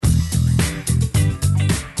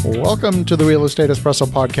Welcome to the Real Estate Espresso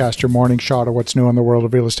Podcast, your morning shot of what's new in the world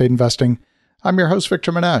of real estate investing. I'm your host,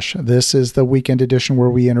 Victor Menashe. This is the weekend edition where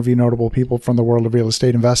we interview notable people from the world of real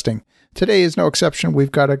estate investing. Today is no exception.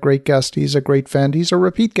 We've got a great guest. He's a great friend. He's a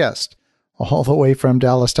repeat guest. All the way from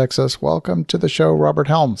Dallas, Texas. Welcome to the show, Robert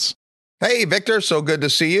Helms. Hey, Victor. So good to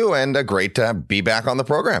see you and great to be back on the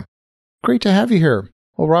program. Great to have you here.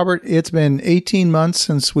 Well, Robert, it's been 18 months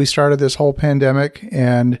since we started this whole pandemic,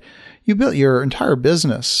 and you built your entire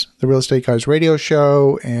business, the Real Estate Guys radio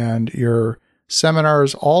show and your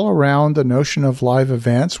seminars all around the notion of live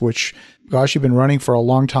events, which, gosh, you've been running for a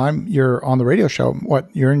long time. You're on the radio show.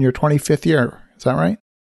 You're in your 25th year. Is that right?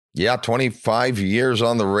 Yeah, 25 years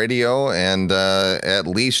on the radio and at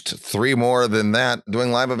least 3 more than that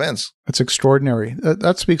doing live events. That's extraordinary.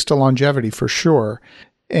 That speaks to longevity for sure.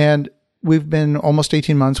 And we've been almost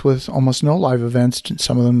 18 months with almost no live events,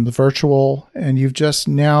 some of them virtual, and you've just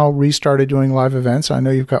now restarted doing live events. I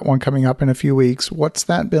know you've got one coming up in a few weeks. What's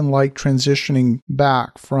that been like transitioning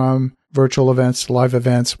back from virtual events to live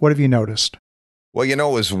events? What have you noticed? Well, it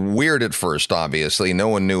was weird at first, obviously. No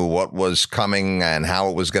one knew what was coming and how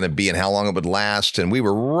it was going to be and how long it would last. And we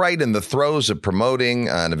were right in the throes of promoting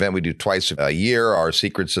an event we do twice a year, our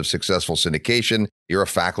Secrets of Successful Syndication. You're a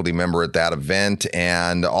faculty member at that event.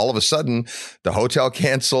 And all of a sudden, the hotel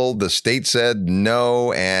canceled, the state said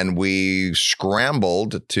no, and we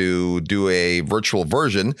scrambled to do a virtual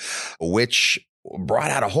version, which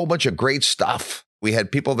brought out a whole bunch of great stuff. We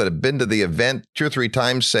had people that have been to the event 2 or 3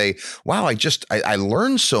 times say, wow, I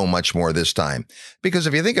learned so much more this time. Because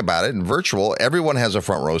if you think about it, in virtual, everyone has a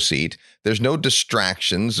front row seat. There's no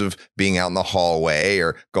distractions of being out in the hallway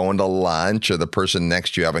or going to lunch or the person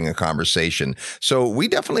next to you having a conversation. So we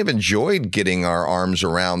definitely have enjoyed getting our arms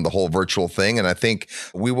around the whole virtual thing. And I think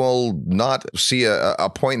we will not see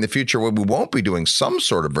a point in the future where we won't be doing some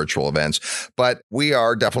sort of virtual events. But we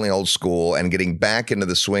are definitely old school, and getting back into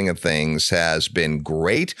the swing of things has been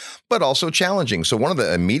great, but also challenging. So one of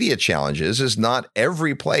the immediate challenges is not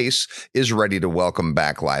every place is ready to welcome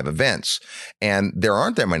back live events. And there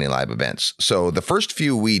aren't that many live events. So the first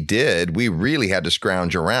few we did, we really had to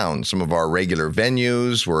scrounge around. Some of our regular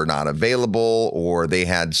venues were not available, or they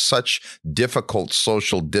had such difficult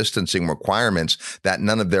social distancing requirements that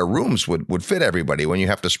none of their rooms would fit everybody. When you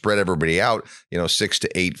have to spread everybody out, 6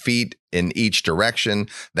 to 8 feet in each direction,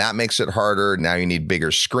 that makes it harder. Now you need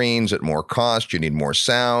bigger screens at more cost. You need more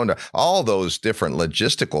sound, all those different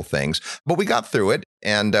logistical things. But we got through it.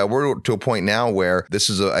 And we're to a point now where this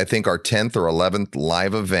is, I think, our 10th or 11th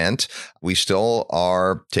live event. We still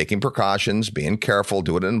are taking precautions, being careful,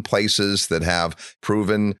 doing it in places that have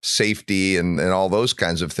proven safety and all those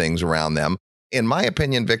kinds of things around them. In my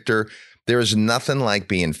opinion, Victor, there is nothing like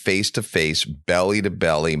being face-to-face,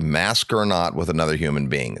 belly-to-belly, mask or not, with another human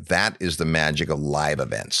being. That is the magic of live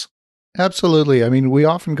events. Absolutely. I mean, we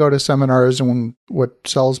often go to seminars, and what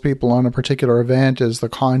sells people on a particular event is the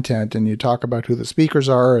content, and you talk about who the speakers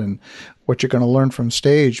are and what you're going to learn from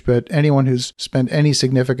stage. But anyone who's spent any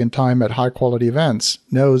significant time at high-quality events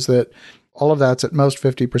knows that all of that's at most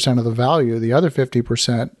 50% of the value. The other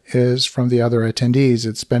 50% is from the other attendees.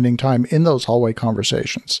 It's spending time in those hallway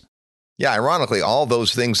conversations. Yeah, ironically, all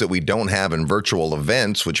those things that we don't have in virtual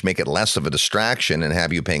events, which make it less of a distraction and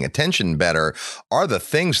have you paying attention better, are the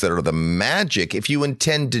things that are the magic if you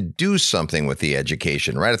intend to do something with the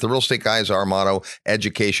education, right? At the Real Estate Guys, our motto,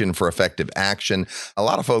 education for effective action. A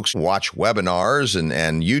lot of folks watch webinars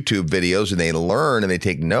and YouTube videos, and they learn and they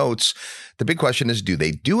take notes. The big question is, do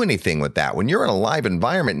they do anything with that? When you're in a live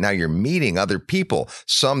environment, now you're meeting other people,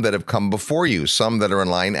 some that have come before you, some that are in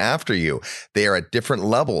line after you. They are at different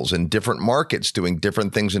levels in different markets doing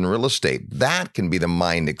different things in real estate. That can be the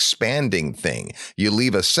mind expanding thing. You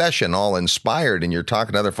leave a session all inspired and you're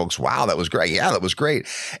talking to other folks. Wow, that was great. Yeah, that was great.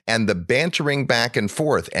 And the bantering back and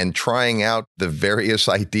forth and trying out the various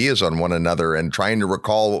ideas on one another and trying to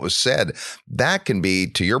recall what was said, that can be,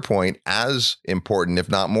 to your point, as important, if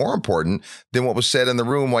not more important, than what was said in the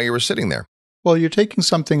room while you were sitting there. Well, you're taking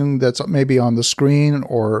something that's maybe on the screen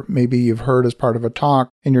or maybe you've heard as part of a talk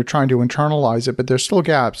and you're trying to internalize it, but there's still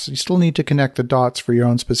gaps. You still need to connect the dots for your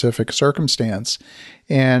own specific circumstance.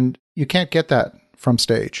 And you can't get that from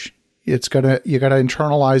stage. You got to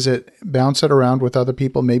internalize it, bounce it around with other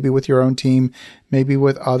people, maybe with your own team, maybe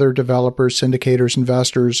with other developers, syndicators,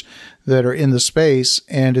 investors that are in the space.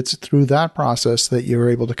 And it's through that process that you're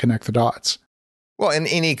able to connect the dots. Well, and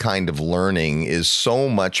any kind of learning is so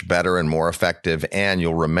much better and more effective, and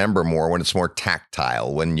you'll remember more when it's more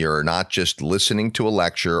tactile, when you're not just listening to a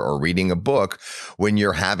lecture or reading a book, when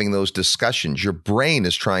you're having those discussions. Your brain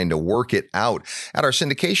is trying to work it out. At our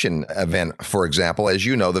syndication event, for example, as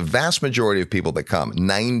you know, the vast majority of people that come,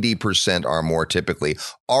 90% or more typically,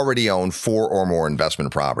 already own 4 or more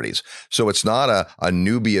investment properties. So it's not a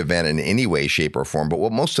newbie event in any way, shape, or form, but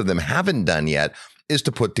what most of them haven't done yet is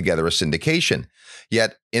to put together a syndication.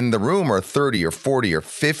 Yet in the room are 30 or 40 or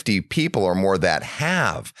 50 people or more that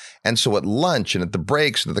have. And so at lunch and at the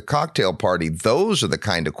breaks and at the cocktail party, those are the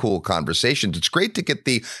kind of cool conversations. It's great to get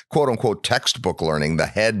the quote unquote textbook learning, the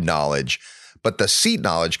head knowledge. But the seat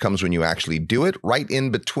knowledge comes when you actually do it. Right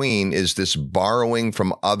in between is this borrowing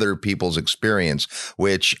from other people's experience,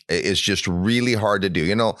 which is just really hard to do.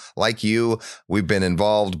 You know, like you, we've been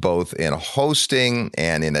involved both in hosting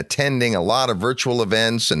and in attending a lot of virtual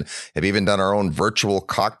events and have even done our own virtual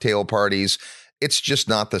cocktail parties. It's just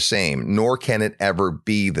not the same, nor can it ever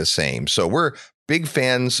be the same. So we're big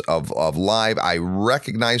fans of live. I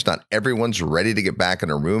recognize not everyone's ready to get back in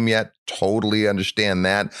a room yet. Totally understand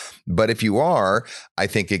that. But if you are, I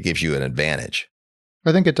think it gives you an advantage.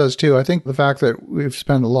 I think it does too. I think the fact that we've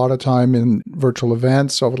spent a lot of time in virtual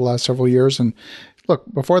events over the last several years, and look,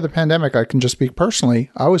 before the pandemic, I can just speak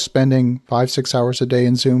personally, I was spending 5-6 hours a day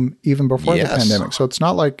in Zoom even before the pandemic. So it's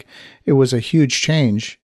not like it was a huge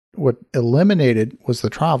change. What eliminated was the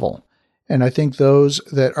travel. And I think those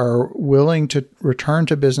that are willing to return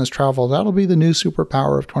to business travel, that'll be the new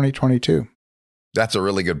superpower of 2022. That's a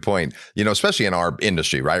really good point. You know, especially in our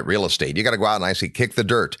industry, right? Real estate. You got to go out and actually kick the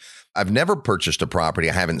dirt. I've never purchased a property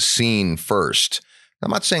I haven't seen first. I'm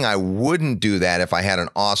not saying I wouldn't do that if I had an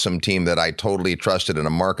awesome team that I totally trusted in a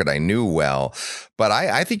market I knew well. But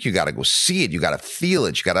I think you got to go see it. You got to feel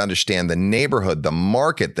it. You got to understand the neighborhood, the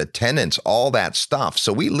market, the tenants, all that stuff.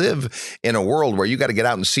 So we live in a world where you got to get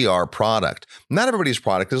out and see our product. Not everybody's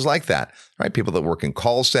product is like that, right? People that work in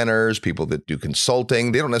call centers, people that do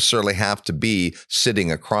consulting, they don't necessarily have to be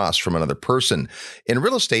sitting across from another person. In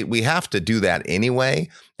real estate, we have to do that anyway.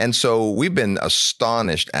 And so we've been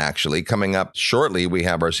astonished, actually. Coming up shortly, we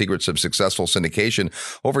have our Secrets of Successful Syndication.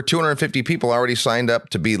 Over 250 people already signed up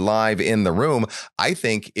to be live in the room. I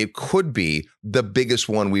think it could be the biggest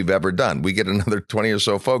one we've ever done. We get another 20 or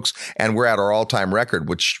so folks, and we're at our all-time record,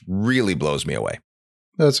 which really blows me away.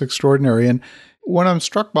 That's extraordinary. And when I'm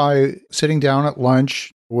struck by sitting down at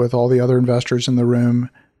lunch with all the other investors in the room,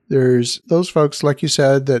 there's those folks, like you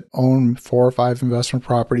said, that own 4 or 5 investment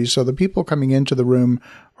properties. So the people coming into the room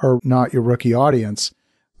are not your rookie audience.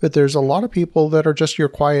 But there's a lot of people that are just your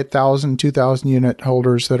quiet 1,000, 2,000 unit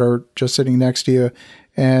holders that are just sitting next to you,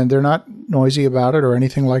 and they're not noisy about it or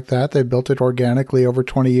anything like that. They built it organically over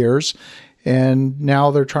 20 years, and now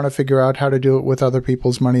they're trying to figure out how to do it with other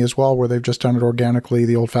people's money as well, where they've just done it organically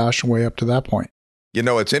the old-fashioned way up to that point. You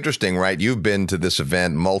know, it's interesting, right? You've been to this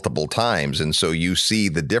event multiple times, and so you see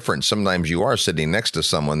the difference. Sometimes you are sitting next to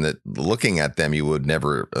someone that looking at them, you would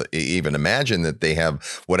never even imagine that they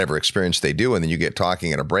have whatever experience they do. And then you get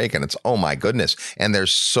talking at a break and it's, oh my goodness. And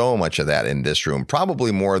there's so much of that in this room,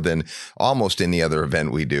 probably more than almost any other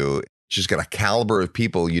event we do. It's just got a caliber of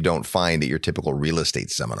people you don't find at your typical real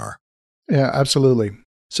estate seminar. Yeah, absolutely.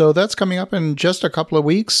 So that's coming up in just a couple of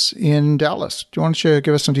weeks in Dallas. Do you want to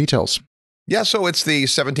give us some details? Yeah, so it's the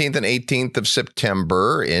 17th and 18th of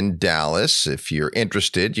September in Dallas. If you're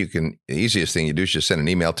interested, the easiest thing you do is just send an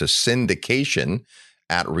email to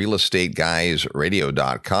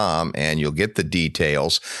syndication@realestateguysradio.com and you'll get the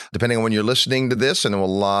details. Depending on when you're listening to this, and a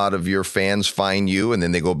lot of your fans find you and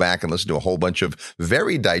then they go back and listen to a whole bunch of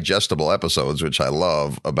very digestible episodes, which I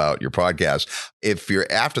love about your podcast. If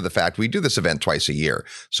you're after the fact, we do this event twice a year.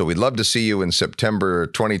 So we'd love to see you in September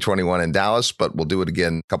 2021 in Dallas, but we'll do it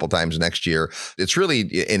again a couple times next year. It's really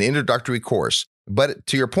an introductory course. But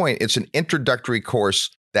to your point, it's an introductory course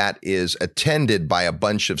that is attended by a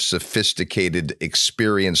bunch of sophisticated,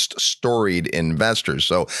 experienced, storied investors.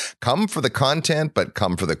 So come for the content, but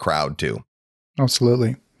come for the crowd too.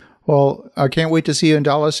 Absolutely. Well, I can't wait to see you in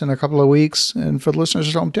Dallas in a couple of weeks. And for the listeners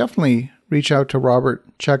at home, definitely reach out to Robert.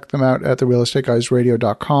 Check them out at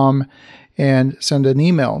therealestateguysradio.com and send an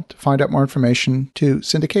email to find out more information to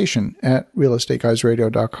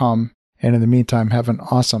syndication@realestateguysradio.com. And in the meantime, have an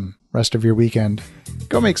awesome rest of your weekend.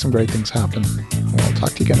 Go make some great things happen. We'll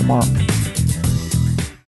talk to you again tomorrow.